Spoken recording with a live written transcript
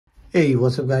Hey,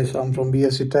 what's up guys? I'm from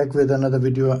BSC Tech with another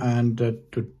video, and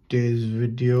today's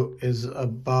video is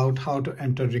about how to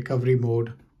enter recovery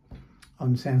mode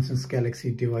on Samsung's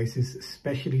Galaxy devices,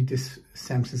 especially this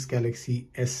Samsung's Galaxy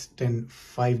S10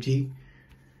 5G.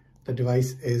 The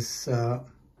device is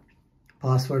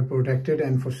password protected,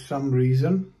 and for some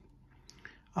reason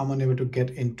I'm unable to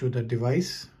get into the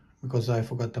device because I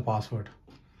forgot the password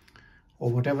or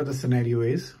whatever the scenario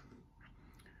is.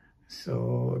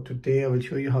 So today I will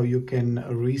show you how you can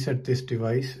reset this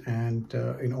device, and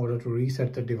in order to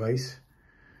reset the device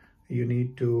you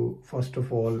need to first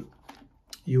of all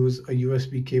use a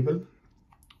USB cable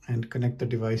and connect the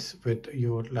device with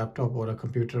your laptop or a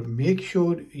computer. Make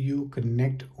sure you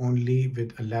connect only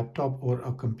with a laptop or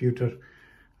a computer,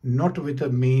 not with a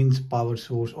mains power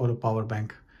source or a power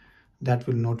bank. That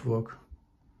will not work.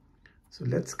 So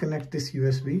let's connect this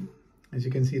USB. As you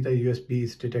can see, the USB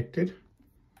is detected.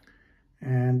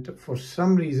 And for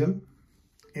some reason,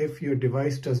 if your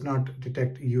device does not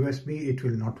detect USB, it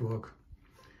will not work.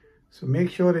 So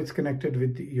make sure it's connected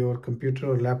with your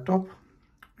computer or laptop.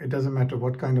 It doesn't matter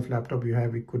what kind of laptop you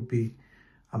have. It could be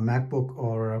a MacBook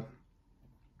or a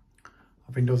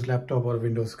Windows laptop or a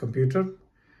Windows computer.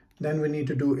 Then we need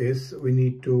to do is we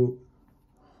need to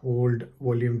hold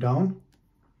volume down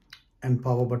and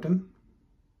power button.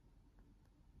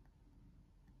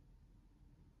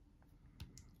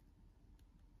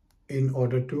 In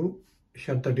order to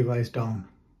shut the device down.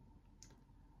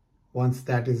 Once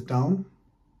that is down,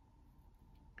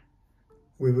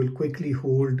 we will quickly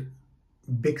hold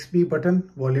Bixby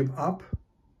button, volume up,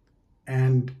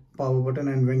 and power button,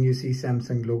 and when you see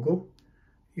Samsung logo,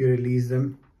 you release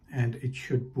them and it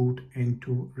should boot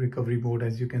into recovery mode.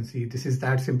 As you can see, this is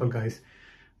that simple, guys.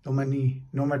 No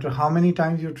matter how many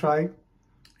times you try,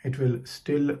 it will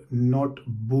still not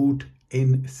boot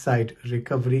inside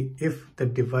recovery if the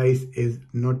device is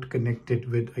not connected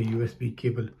with a USB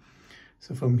cable.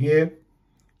 So from here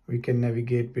we can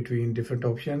navigate between different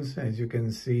options. As you can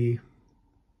see,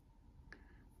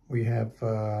 we have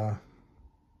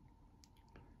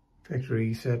factory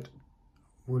reset.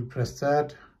 We'll press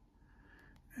that,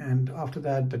 and after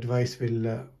that the device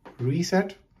will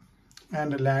reset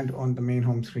and land on the main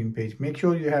home screen page. Make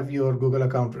sure you have your Google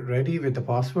account ready with the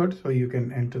password so you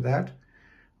can enter that.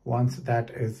 Once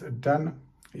that is done,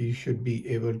 you should be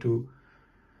able to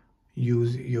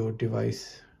use your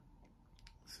device.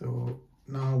 So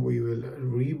now we will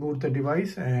reboot the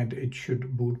device and it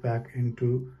should boot back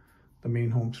into the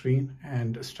main home screen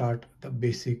and start the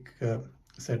basic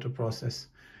setup process.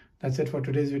 That's it for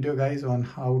today's video, guys, on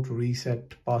how to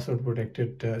reset password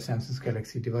protected Samsung's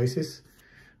Galaxy devices.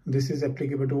 This is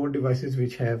applicable to all devices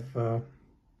which have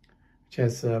which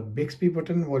has a Bixby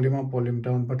button, volume up, volume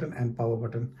down button, and power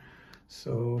button.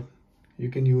 So you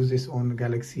can use this on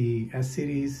Galaxy S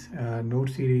series, Note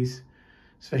series,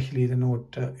 especially the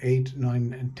Note 8,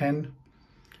 9, and 10,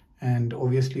 and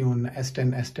obviously on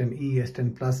S10, S10E,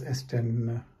 S10 Plus,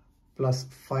 S10 Plus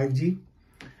 5G.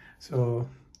 So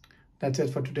that's it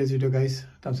for today's video, guys.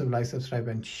 Thumbs up, like, subscribe,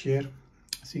 and share.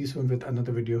 See you soon with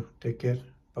another video. Take care.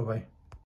 Bye-bye.